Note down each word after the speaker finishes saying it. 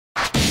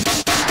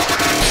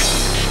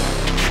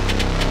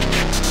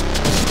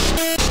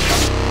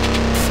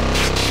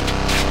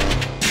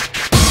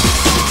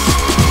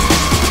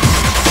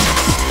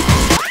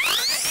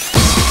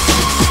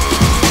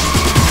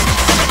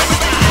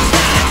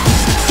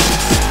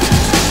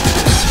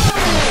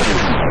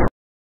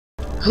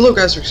Hello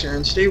guys, Rick here,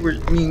 and today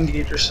me and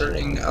Gage are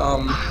starting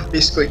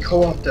basically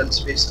co-op Dead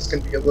Space. It's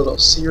gonna be a little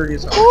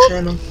series on the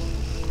channel.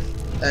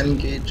 And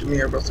Gage and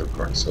me are both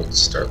recording, so let's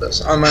start this.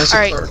 I'm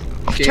Isaac Clark.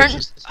 Gage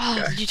is this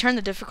guy. Did you turn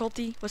the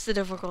difficulty? What's the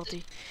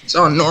difficulty? It's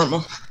on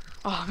normal.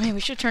 Oh man, we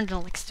should turn it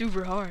on like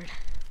super hard.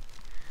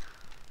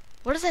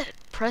 What is that?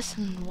 Press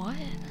and what?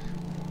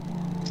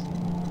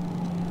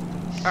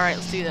 Alright,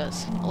 let's do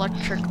this.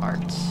 Electronic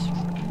Arts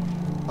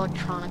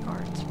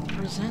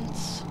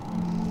presents.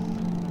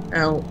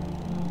 Now,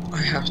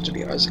 I have to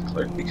be Isaac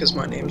Clark because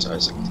my name's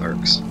Isaac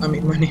Clarks. I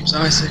mean, my name's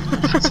Isaac.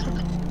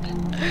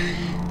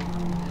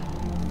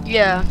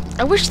 Yeah,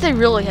 I wish they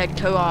really had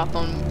co-op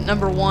on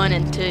number 1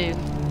 and 2.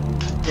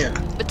 Yeah.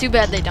 But too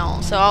bad they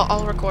don't, so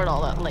I'll record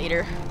all that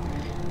later.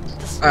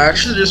 I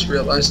actually just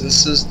realized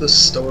this is the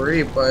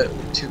story, but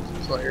with 2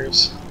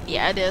 players.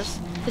 Yeah, it is.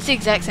 It's the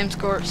exact same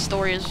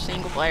story as a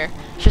single player,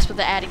 just with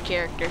the added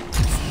character.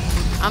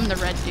 I'm the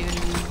red dude,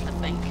 I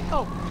think.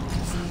 Oh.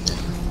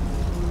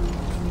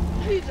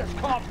 Jesus,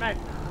 Kaufman!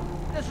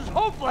 This is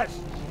hopeless!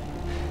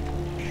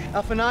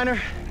 Alpha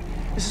Niner,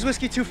 this is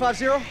Whiskey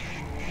 250.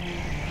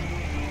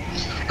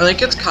 I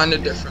think it's kind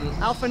of different.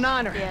 Alpha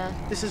Niner, yeah.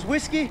 This is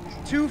Whiskey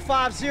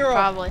 250.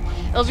 Probably.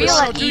 It'll be a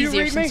lot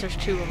easier since there's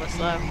 2 of us,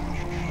 though.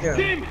 Yeah.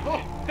 Tim!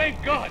 Oh,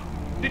 thank God!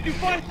 Did you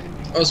find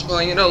it? I was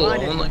playing it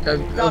alone, like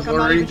I've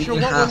already beaten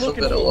half of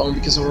it alone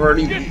because I've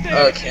already beat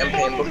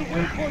campaign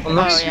before on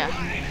this. Oh, yeah.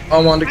 I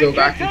wanted to go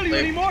back and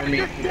play for me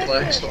to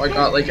play, so I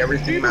got like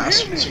everything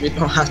mastered, so we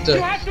don't have to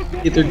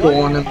either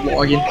go on and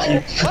log in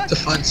to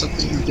find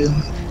something to do.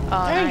 Oh,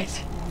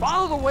 nice.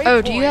 Follow the way.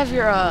 Oh, do you have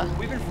your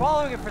We've been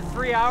following it for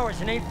 3 hours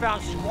and ain't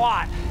found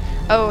squat.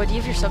 Oh, do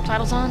you have your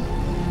subtitles on?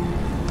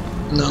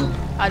 No.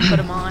 I'd put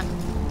them on.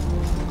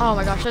 Oh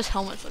my gosh, those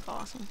helmets look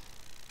awesome.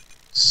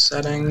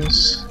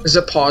 Settings. Is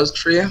it paused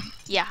for you?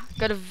 Yeah,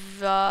 go to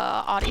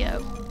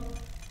audio.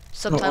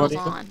 Subtitles audio?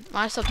 on.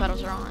 My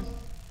subtitles are on.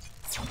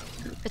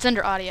 It's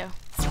under audio.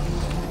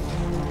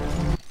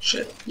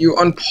 Shit, you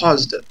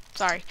unpaused it.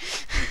 Sorry.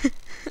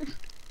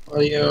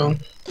 Audio.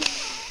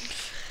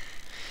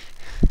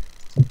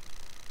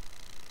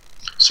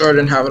 Sorry I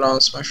didn't have it on.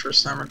 It's my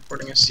first time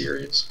recording a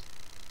series.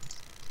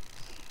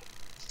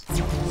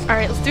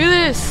 Alright, let's do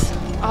this!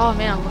 Oh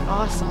man, I look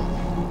awesome.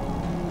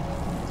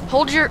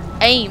 Hold your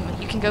aim.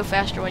 You can go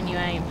faster when you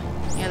aim.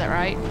 You know that,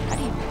 right? How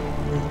do you...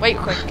 Wait,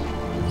 quick.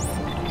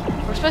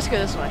 We're supposed to go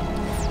this way.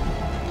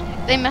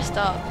 They messed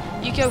up.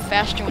 You go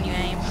faster when you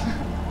aim.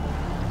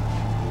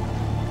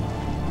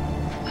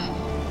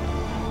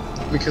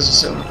 Because it's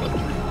so much.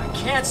 I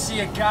can't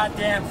see a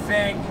goddamn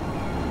thing.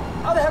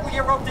 How the heck we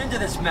get roped into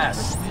this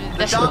mess?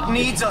 The doc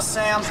needs us,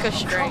 Sam. Let's go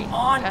straight. Come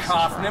on, Fast as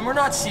Kaufman. right. We're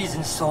not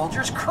seasoned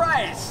soldiers.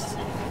 Christ!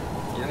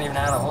 You don't even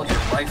know how to hold your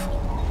rifle.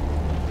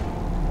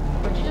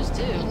 What'd you just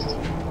do?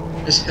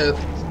 Just hit.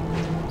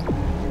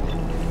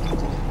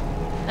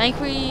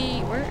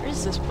 Where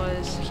is this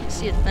place? I can't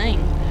see a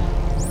thing.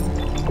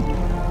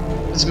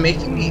 It's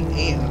making me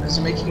aim. Is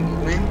it making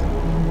you aim?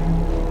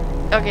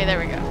 Okay, there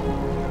we go.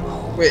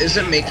 Wait, is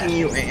it making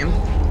you aim?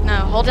 No,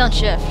 hold down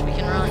shift. We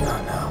can run.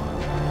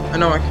 I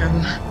know I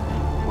can.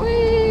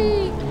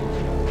 Whee!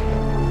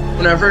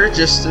 Whenever it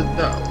just did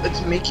though,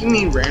 it's making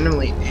me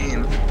randomly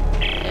aim.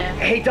 Yeah.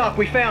 Hey Doc,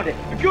 we found it.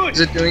 Good. Is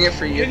it doing it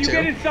for you Can you too?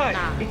 get inside?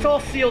 Nah. It's all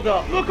sealed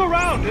up. Look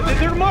around.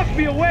 There must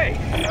be a way.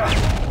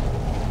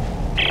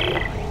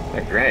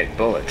 Great,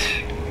 bullets.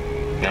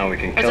 Now we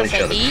can What's kill this,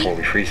 each other like, before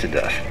we freeze to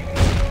death.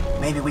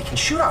 Maybe we can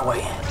shoot our way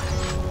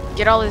in.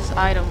 Get all these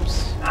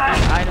items.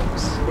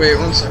 Wait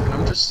 1 second,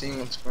 I'm just seeing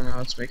what's going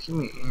on. It's making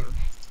me aim.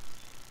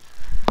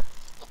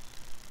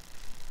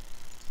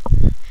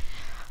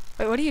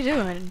 Wait, what are you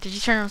doing? Did you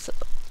turn on?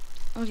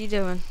 What are you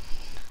doing?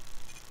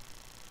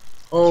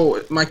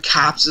 Oh, my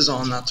caps is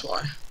on, that's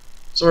why.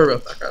 Sorry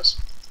about that, guys.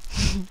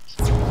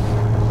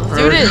 Let's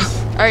do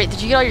this. All right,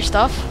 did you get all your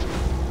stuff?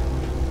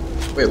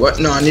 Wait, what?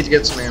 No, I need to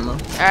get some ammo. All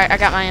right, I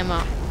got my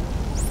ammo.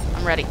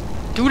 I'm ready.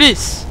 Do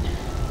this.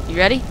 You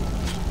ready?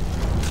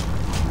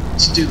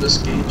 Let's do this,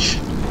 Gage.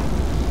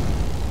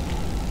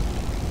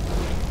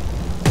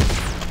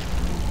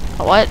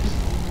 A what?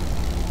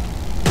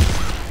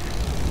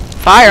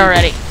 Fire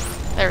already.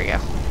 There we go.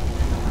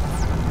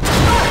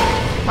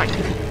 My God.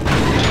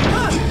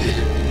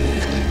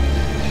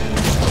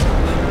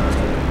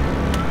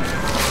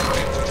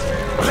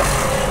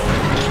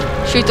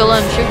 Shoot the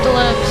limbs, shoot the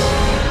limbs.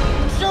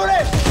 Shoot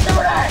it!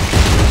 Shoot it!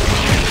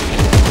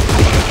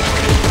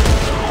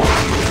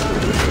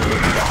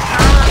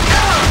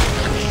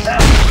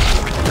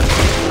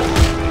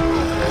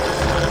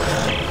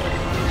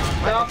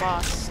 Like a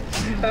boss.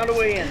 Found a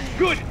way in.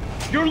 Good.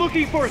 You're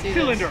looking for a See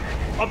cylinder,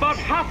 about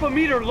half a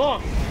meter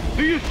long.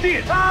 Do you see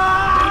it?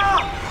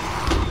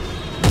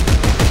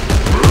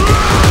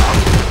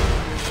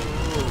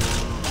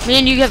 Me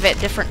and you have it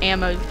different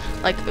ammo.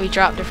 Like, we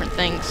drop different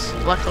things,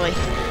 luckily.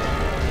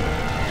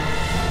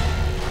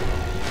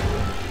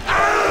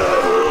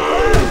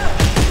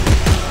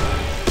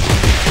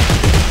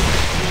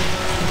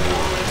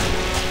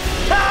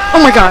 Oh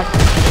my God!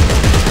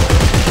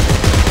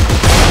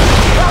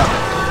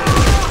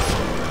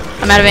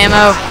 I'm out of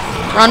ammo.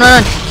 Run, run,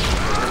 run.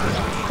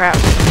 Crap.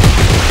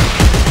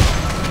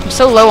 I'm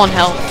so low on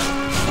health.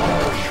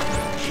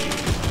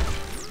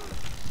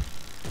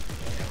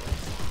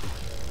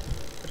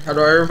 How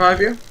do I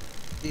revive you?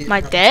 Am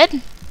I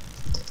dead?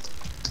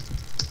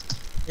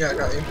 Yeah, I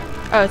got you.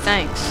 Oh,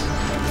 thanks.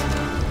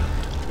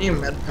 Need a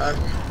med pack.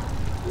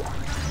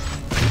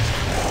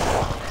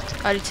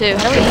 I do too.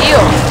 How do we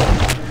heal?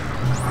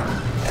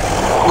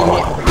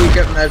 We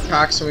get med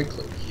packs and we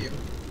click Q.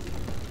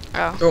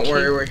 Oh. Don't Q.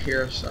 worry, we're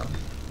here, so.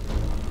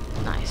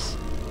 Nice.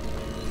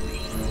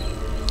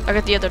 I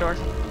got the other door.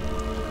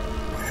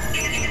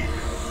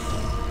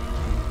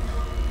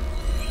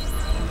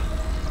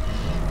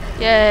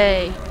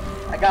 Yay.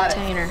 I got it.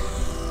 Container.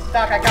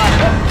 Doc, I got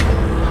it.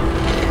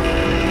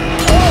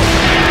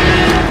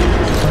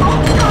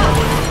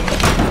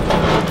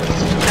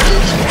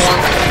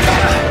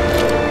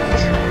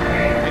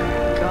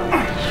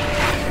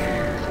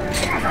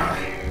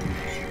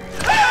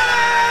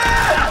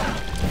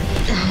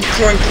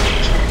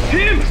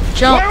 Tim!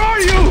 Jump. Where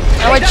are you?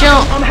 How I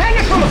jump? I'm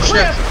hanging from a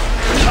cliff!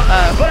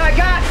 But I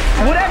got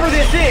whatever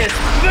this is.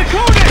 The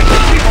codex!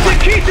 It's the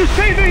key to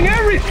saving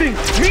everything!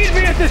 Meet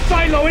me at the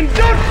silo and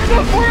don't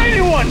look for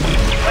anyone!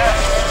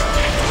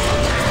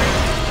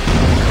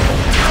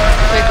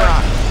 Big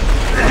rock.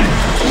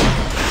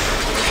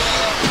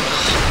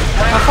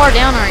 How far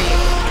down are you?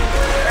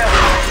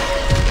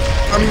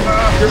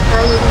 You're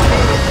farther than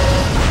me.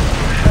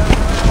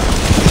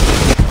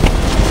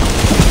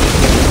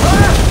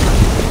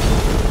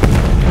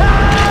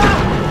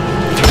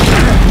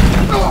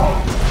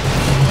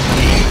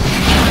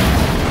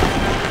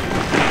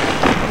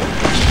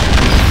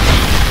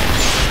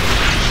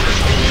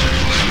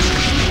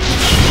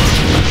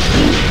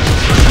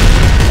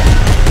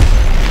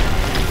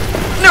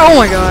 Oh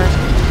my god.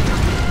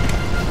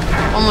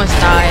 Almost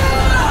died.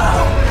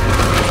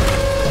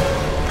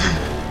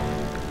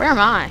 Where am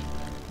I?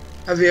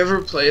 Have you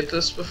ever played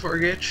this before,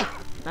 Gage?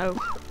 No.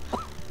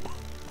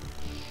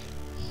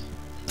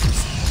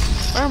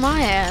 Where am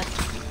I at?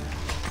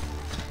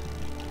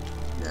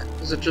 Yeah.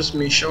 Is it just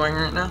me showing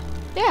right now?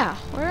 Yeah,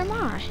 where am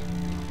I?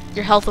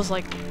 Your health is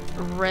like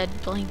red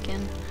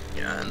blinking.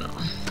 Yeah, I know.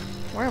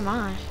 Where am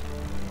I?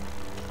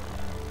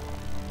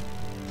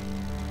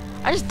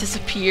 I just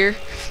disappear.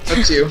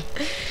 That's you.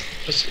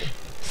 That's you.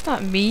 It's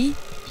not me.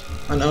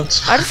 I know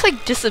it's. I just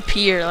like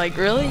disappear, like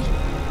really?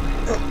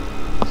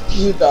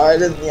 You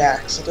died in the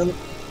accident.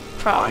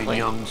 Probably. Fine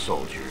young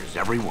soldiers,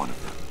 every one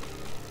of them.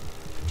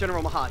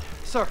 General Mahad,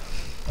 sir.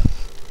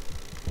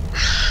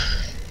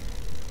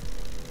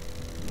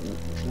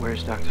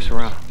 Where's Dr.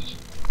 Serrano?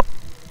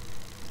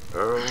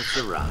 Earl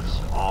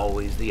Serrano,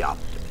 always the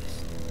optimist.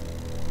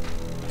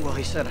 Well,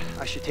 he said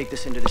I should take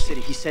this into the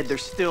city. He said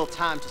there's still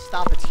time to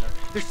stop it, sir.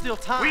 There's still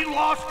time. We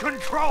lost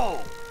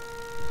control!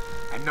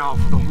 And now,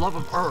 for the love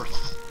of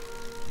Earth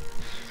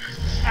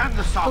and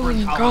the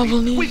sovereign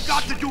colony, we've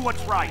got to do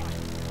what's right.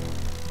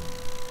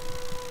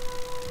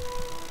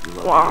 You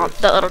love Wow, Earth,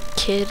 that little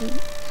kid.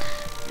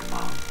 your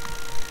mom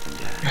and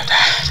dad.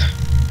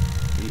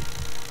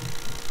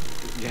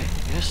 Your dad.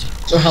 Yes.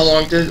 So how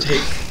long did it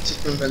take to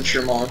convince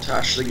your mom to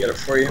actually get it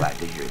for you? Glad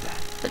to hear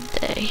that. The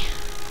day.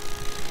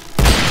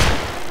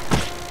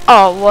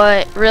 Oh,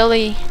 what?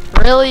 Really?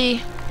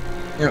 Really?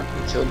 Yeah,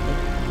 he killed me.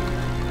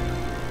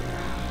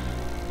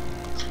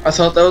 I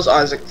thought that was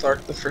Isaac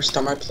Clarke the first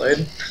time I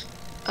played.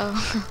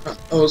 Oh.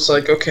 I was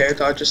like, okay,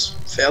 did I just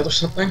fail or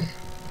something?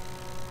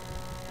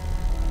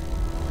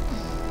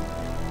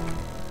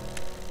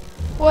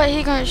 What?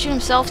 He gonna shoot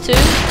himself too?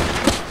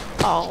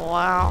 Oh,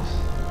 wow.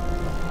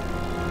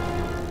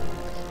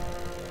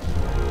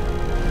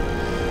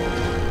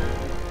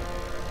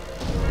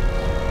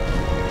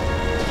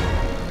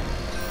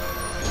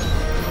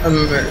 I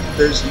remember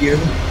there's you.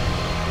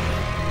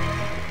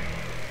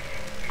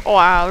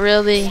 Wow,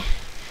 really?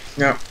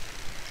 Yeah.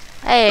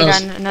 Hey, I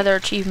got another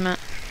achievement.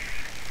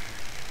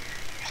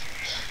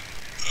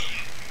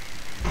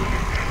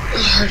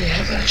 I already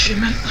have that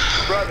achievement.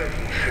 Brothers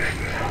and sisters,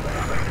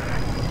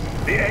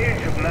 the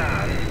age of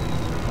man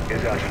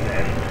is at an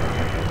end.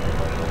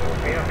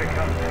 We have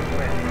become too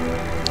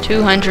many.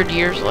 200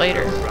 years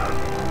later.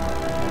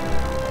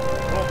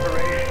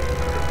 Corporations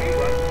that we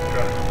once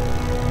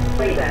trusted.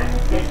 Playback,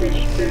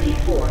 message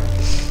 34.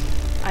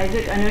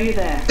 Isaac, I know you're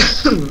there.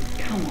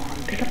 Come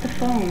on, pick up the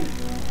phone.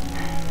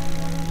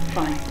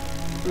 Fine.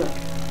 Look,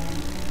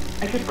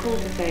 I just called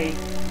to say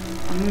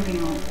I'm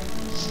moving on.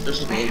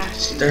 There's an age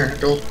staring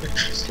at old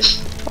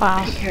pictures.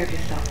 Wow. Take care of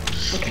yourself,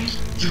 okay?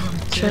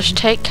 Just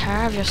take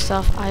care of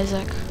yourself,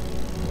 Isaac.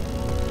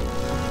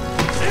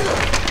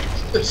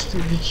 This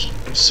is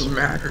so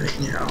mad right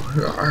now.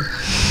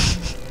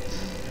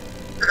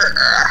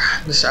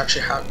 This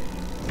actually happened.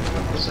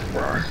 I was like,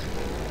 rawr.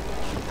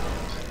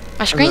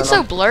 My screen's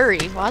so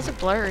blurry. Why is it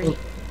blurry? And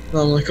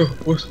I'm like, oh,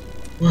 what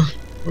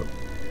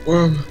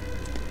am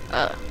I?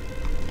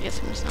 I guess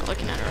I'm just not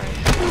looking at it right.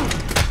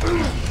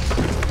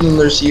 And then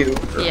there's you.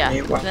 Yeah,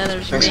 Me. Wow. then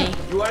there's Thanks. me.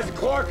 You Isaac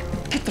Clarke?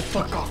 Get the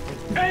fuck off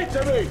me.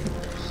 Answer me!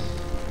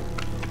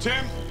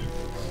 Tim?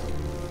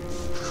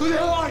 Who the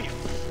hell are you?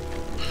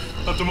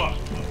 Lift him up.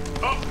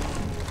 Up.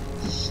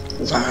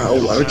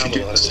 Wow, why would you do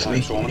this to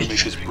me? So I want to make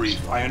this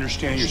brief. I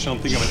understand you're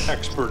something of an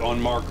expert on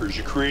markers.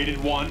 You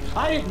created one.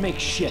 I didn't make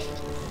shit.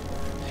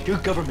 Your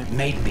government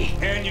made me.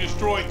 And you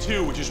destroyed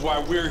two, which is why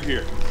we're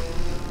here.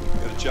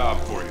 Got a job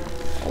for you.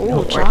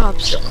 Oh,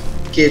 jobs.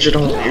 Gage, I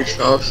don't want your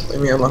jobs.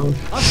 Leave me alone.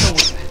 I'm going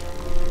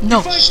with it.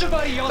 No. Find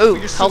somebody else Ooh, for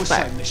your health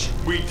suicide back. mission.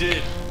 We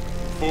did.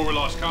 Before we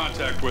lost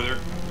contact with her.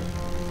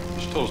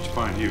 She told us to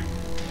find you.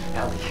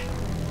 Ellie.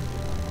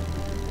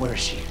 Where is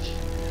she?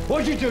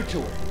 What'd you do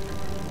to her?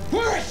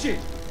 Where is she?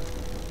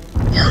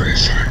 Where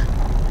is she?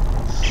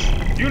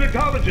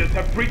 Unitologists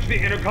have breached the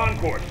inner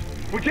concourse.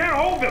 We can't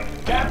hold them.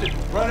 Captain,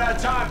 run out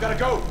of time. Gotta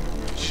go.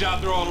 She's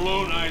out there all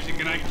alone, Isaac,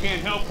 and I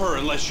can't help her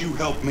unless you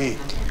help me.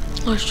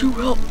 Unless you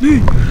help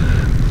me.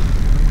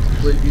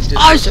 Please,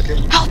 Isaac,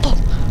 help him!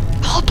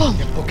 Help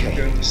him!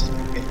 Okay.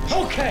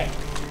 Okay.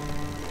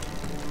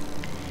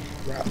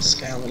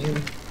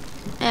 Rapscallion.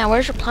 Man,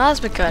 where's your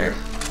plasma cutter?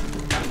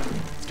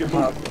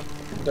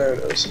 There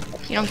it is.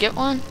 You don't get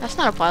one? That's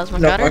not a plasma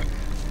No, cutter.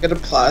 I get a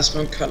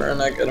plasma cutter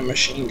and I get a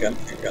machine gun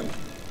handgun.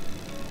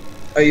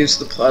 I use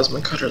the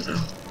plasma cutter though.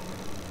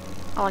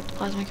 I like the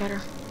plasma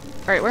cutter.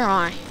 Alright, where am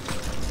I?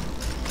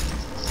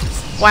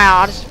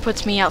 Wow, it just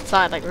puts me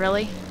outside, like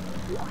really?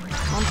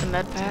 I want the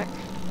med pack.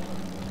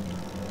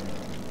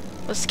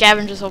 Let's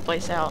scavenge this whole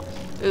place out.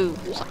 Ooh,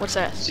 what's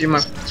that? See my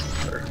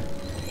cutter.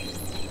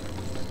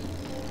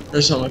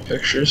 There's all my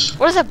pictures.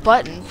 What is that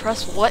button?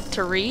 Press what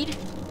to read?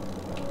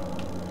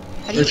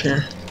 How do Right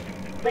here.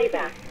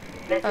 Playback.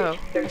 Message Oh,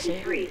 I see.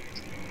 33.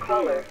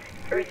 Caller.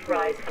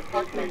 Earthrise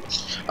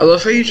apartment. I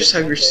love how you just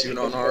have your suit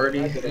on already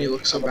and you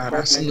look so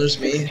badass, and there's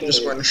me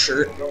just wearing a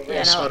shirt and Yeah, a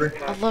no, sweater.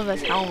 I love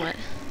this helmet.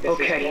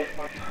 Okay.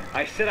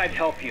 I said I'd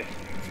help you.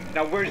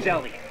 Now where's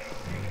Ellie?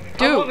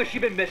 How long Dude, has she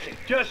been missing?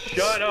 Just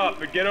shut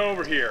up and get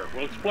over here.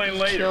 We'll explain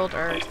later. killed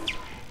Earth.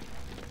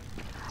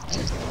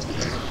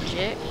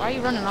 Shit, why are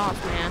you running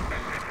off, man?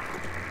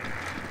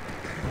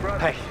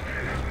 Hey.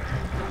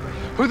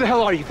 Who the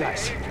hell are you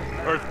guys?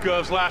 Earth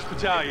Gov's last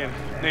battalion.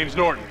 Name's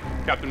Norton.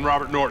 Captain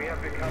Robert Norton.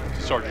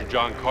 Sergeant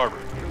John Carver.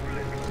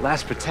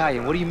 Last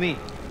battalion, what do you mean?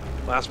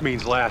 Last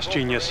means last,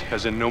 genius,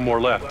 as in no more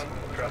left.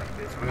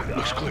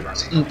 Looks clear.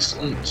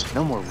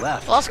 No more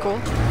left. Well, that's cool.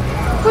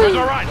 It's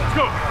all right, let's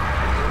go.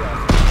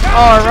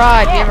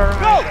 Alright, give her a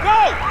ride.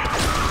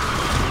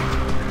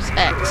 Go! It's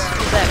X.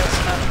 Who's X?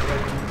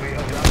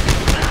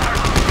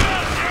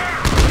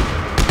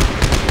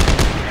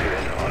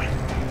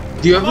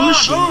 Do you have a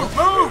machine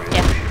gun?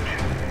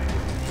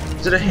 Yeah.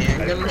 Is it a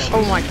handgun machine?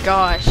 Oh my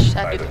gosh,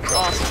 that dude looks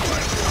awesome.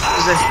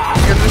 Is it a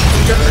handgun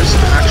machine gun or is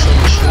it an actual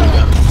machine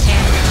gun?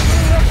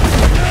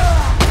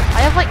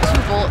 I have like 2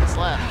 bullets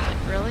left.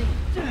 Like, really?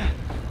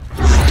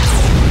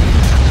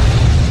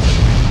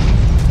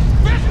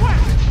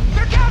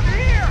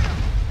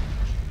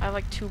 I have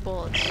like 2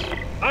 bullets.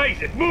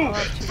 Isaac, move!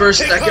 For a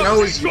second, I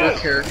was your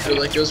character,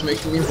 like it was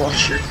making me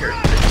watch your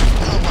character.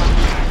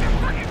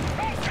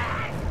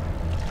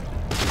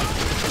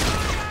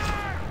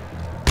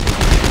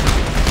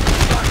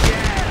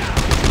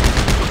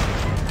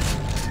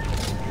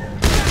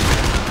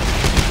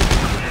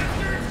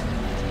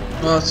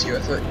 Oh, that's you, I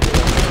thought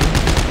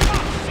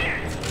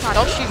Oh,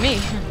 don't shoot me.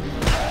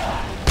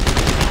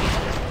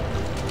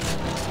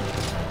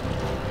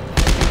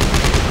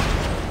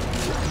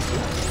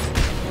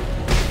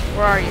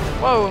 Where are you?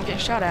 Whoa, I'm getting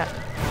shot at.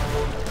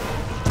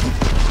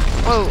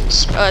 Whoa,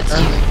 that's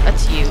you.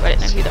 That's you. I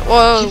didn't know who that.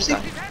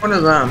 Whoa. one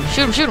of them.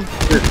 Shoot him, shoot him.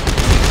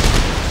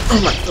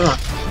 Oh my god.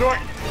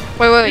 Norton,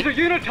 Wait. these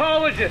are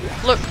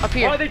unitologists. Look, up Why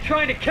here. are they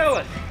trying to kill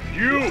us?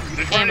 You!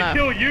 They're trying Ammo. to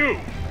kill you!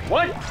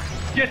 What?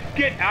 Just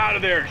get out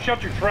of there!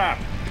 Shut your trap!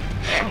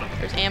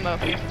 There's ammo.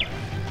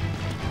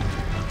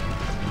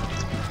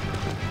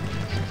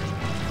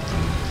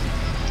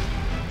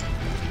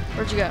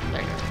 Where'd you go?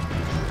 There you go.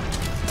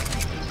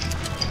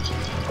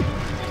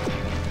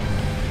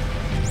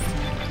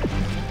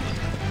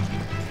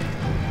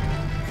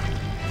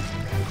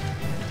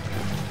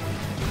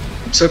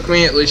 It took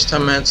me at least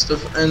 10 minutes to,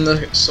 in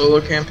the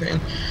solo campaign,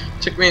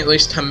 it took me at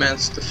least 10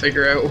 minutes to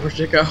figure out where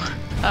to go.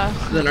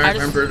 Then I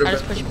remembered I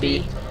just about pushed the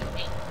B.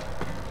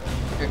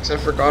 Because I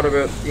forgot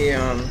about the,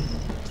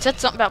 It said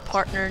something about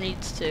partner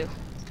needs to.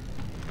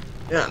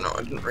 yeah, no,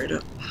 I didn't read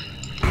it.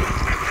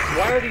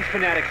 Why are these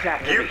fanatics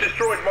after You've me?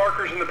 destroyed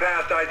markers in the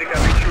past, Isaac.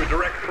 That makes you a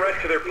direct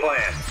threat to their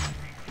plan.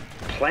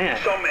 Plan?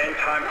 Some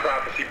end-time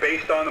prophecy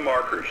based on the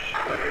markers.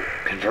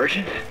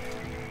 Conversion?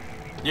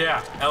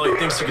 Yeah, Ellie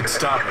thinks you can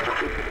stop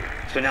it.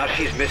 So now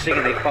she's missing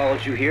and they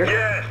followed you here?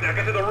 Yes, now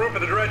get to the roof of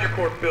the Dredger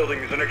Corp building.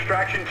 There's an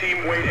extraction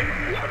team waiting.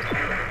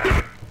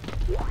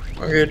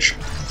 Mortgage.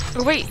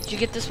 Oh wait, did you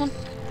get this one?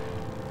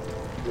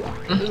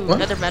 Ooh, What?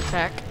 another med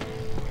pack.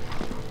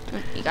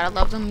 You gotta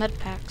love them med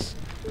packs.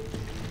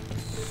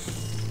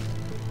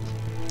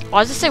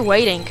 Why does it say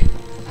waiting?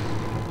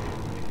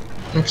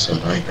 Looks so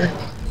here.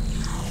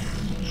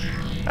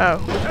 Oh,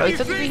 both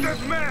of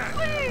them? man?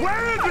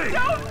 Where is he?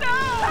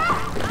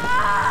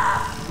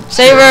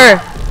 Save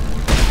her!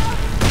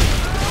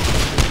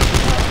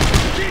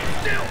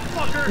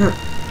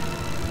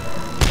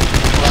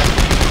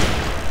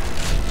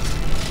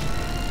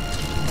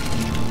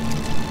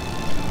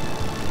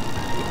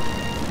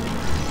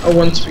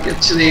 Once we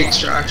get to the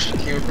extraction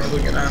team, we're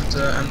probably gonna have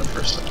to end the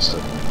first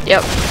episode.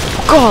 Yep.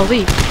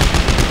 Golly.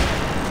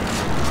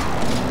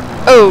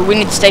 Oh, we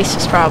need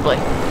stasis probably.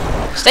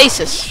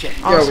 Stasis.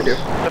 Awesome. Yeah, we do.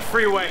 The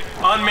freeway,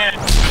 unmanned.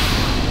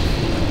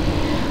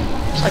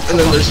 Like, And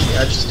then there's the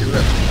edge to do it. No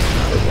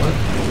matter what.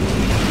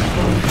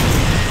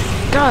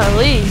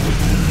 Golly.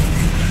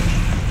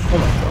 Oh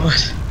my god.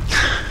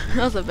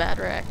 That was a bad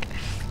wreck.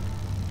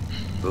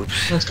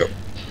 Oops. Let's go.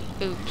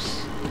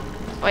 Oops.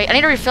 Wait, I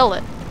need to refill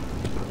it.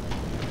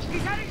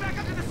 He's heading back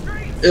up to the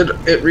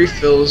street. It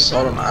refills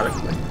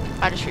automatically.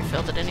 I just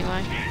refilled it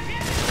anyway.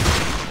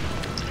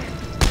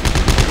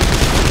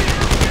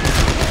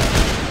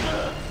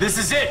 This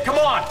is it. Come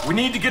on. We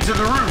need to get to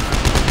the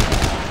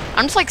roof.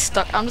 I'm just like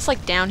stuck. I'm just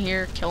like down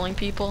here killing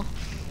people.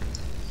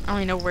 I don't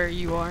even know where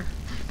you are.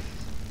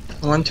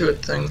 I went to a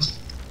thing.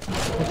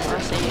 I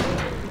see you.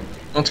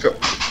 Let's go.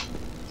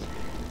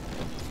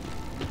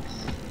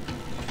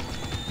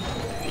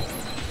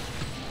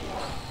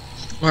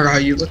 Oh my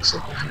god, you look so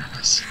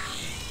badass.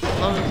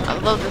 I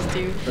love this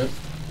dude.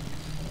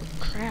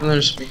 Crap. And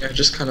there's me, I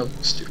just kind of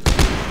look stupid.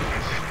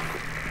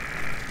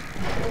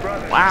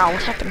 Wow,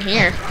 what happened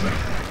here?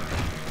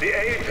 The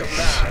age of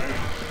man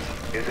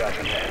is at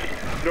an end.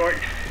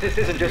 Norton, this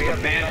isn't just a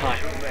manhunt.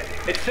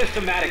 It's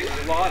systematic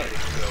slaughter.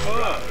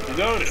 You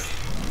noticed?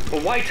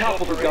 Well, why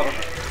topple the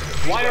government?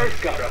 Why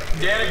Earth government?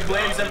 Danik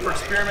blames them for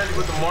experimenting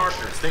with the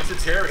markers. Thinks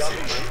it's heresy.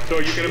 So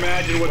you can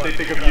imagine what they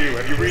think of you.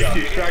 Have you reached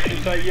the extraction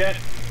site yet?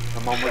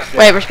 I'm almost there.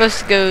 Wait, we're supposed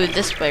to go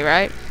this way,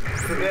 right?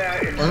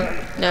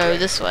 What? No,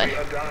 this way.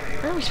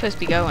 Where are we supposed to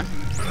be going?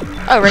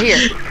 Oh, right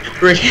here.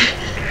 Right here.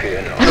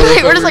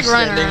 Wait, we're just like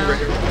running standing around.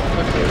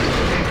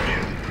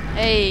 right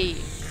Hey,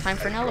 time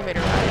for an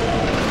elevator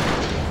ride.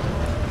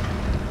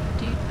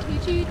 Do,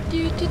 do,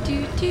 do,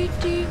 do, do,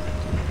 do.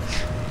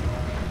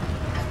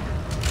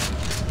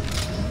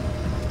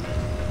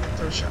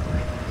 Throw a shower.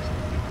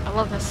 I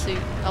love this suit.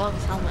 I love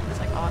this helmet. It's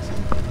like awesome.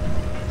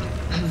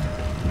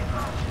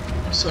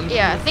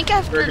 Yeah, I think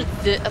after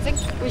I think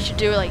we should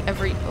do like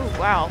every. Oh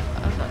wow,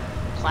 a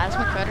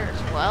plasma cutter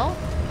as well.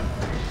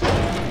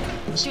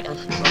 Dude,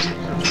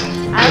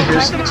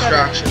 Here's the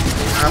extraction.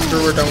 After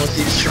we're done with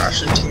the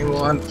extraction team,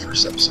 we'll end the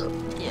first episode.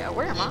 Yeah,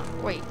 where am I?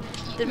 Wait,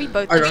 did we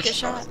both I just got get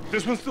shot. shot?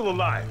 This one's still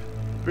alive.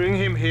 Bring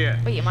him here.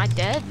 Wait, am I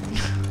dead?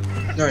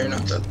 No, you're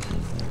not dead.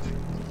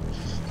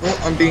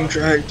 Oh, I'm being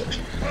dragged.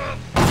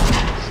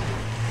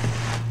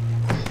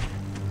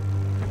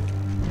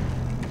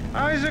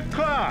 Isaac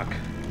Clarke.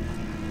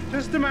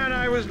 Just the man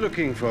I was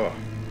looking for.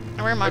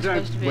 And where am I Don't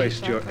supposed to be?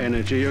 waste your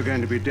energy. You're going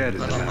to be dead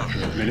in a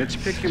matter of minutes.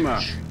 Pick him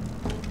up.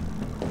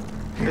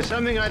 There's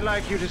something I'd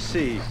like you to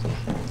see.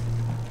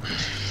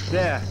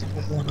 There.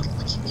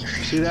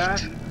 See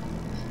that?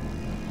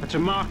 That's a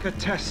marker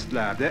test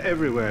lab. They're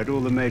everywhere at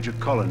all the major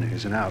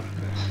colonies and out.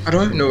 I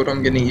don't even know what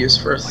I'm gonna use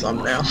for a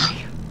thumbnail.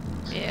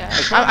 Yeah,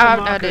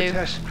 I do.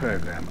 Test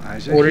program,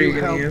 Isaac. What are you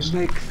gonna use?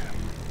 Make them.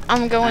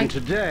 I'm going And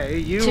today,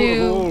 you to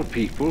of all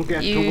people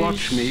get to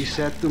watch me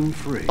set them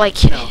free. like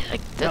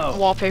the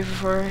wallpaper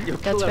for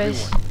Dead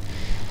Space.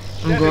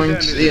 I'm going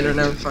to the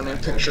internet and finding a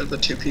picture of the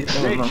two people.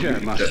 Nature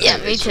must Yeah,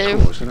 have me its too.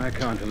 course, and I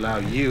can't allow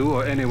you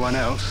or anyone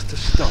else to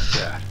stop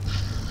that.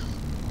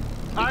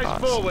 Eyes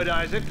forward,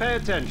 Isaac. Pay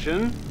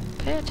attention.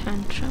 Pay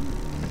attention.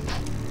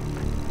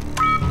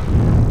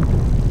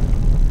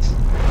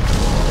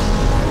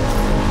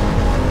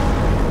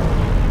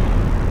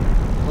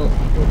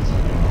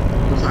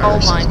 Oh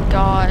my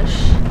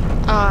gosh.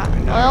 Now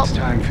Well, it's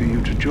time for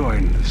you to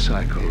join the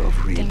cycle of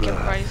I think rebirth.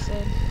 everybody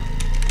said.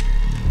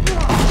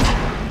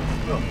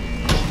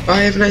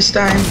 Bye, have a nice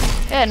time.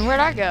 Yeah, and where'd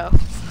I go?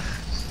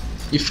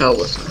 You fell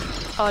with me.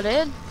 Oh, I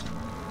did?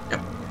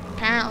 Yep.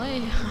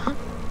 Apparently.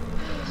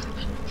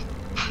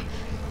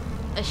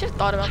 I should have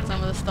thought about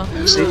some of the stuff.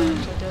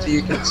 See,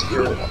 you can see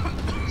you're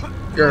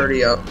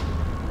already up.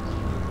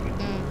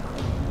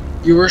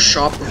 You were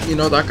shot. You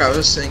know that guy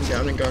was sitting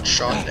down and got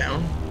shot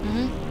down.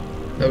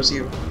 That was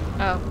you.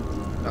 Oh.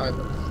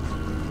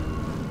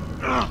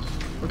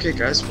 Okay,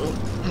 guys. Well,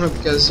 I hope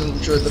you guys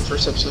enjoyed the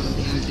first episode of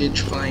the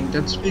Gage playing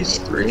Dead Space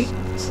 3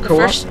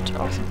 co-op. Awesome.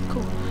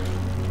 Cool.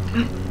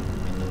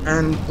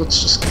 And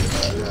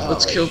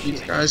let's kill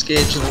these guys,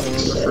 Gage, and then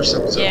we'll end the first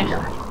episode.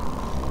 Yeah.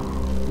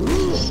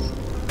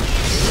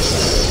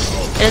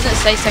 It doesn't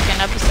say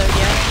second episode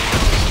yet.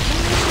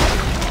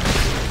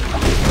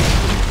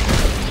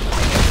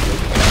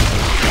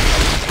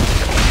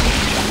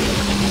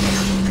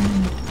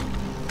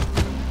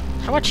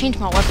 How do I change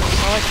my weapons?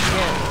 That's all I can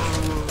get.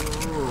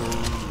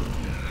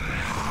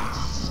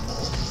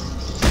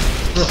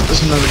 Oh,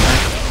 there's another guy.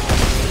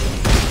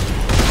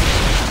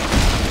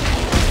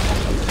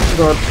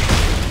 God.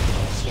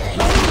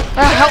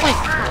 Help me!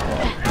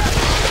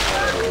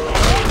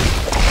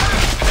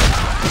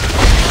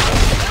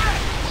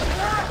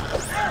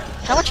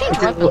 How do I change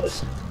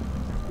weapons?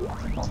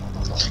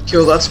 Okay,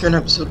 well, that's been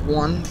episode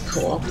 1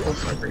 co-op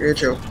of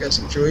Gage. I hope you guys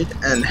enjoyed,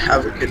 and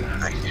have a good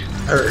night,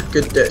 or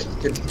good day,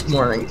 good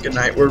morning, good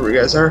night, wherever you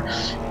guys are,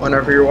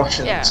 whenever you're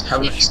watching this.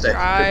 Have a nice day.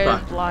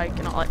 Goodbye. Like,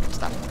 and all that good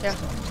stuff. Yeah.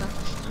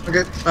 So.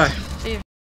 Okay, bye.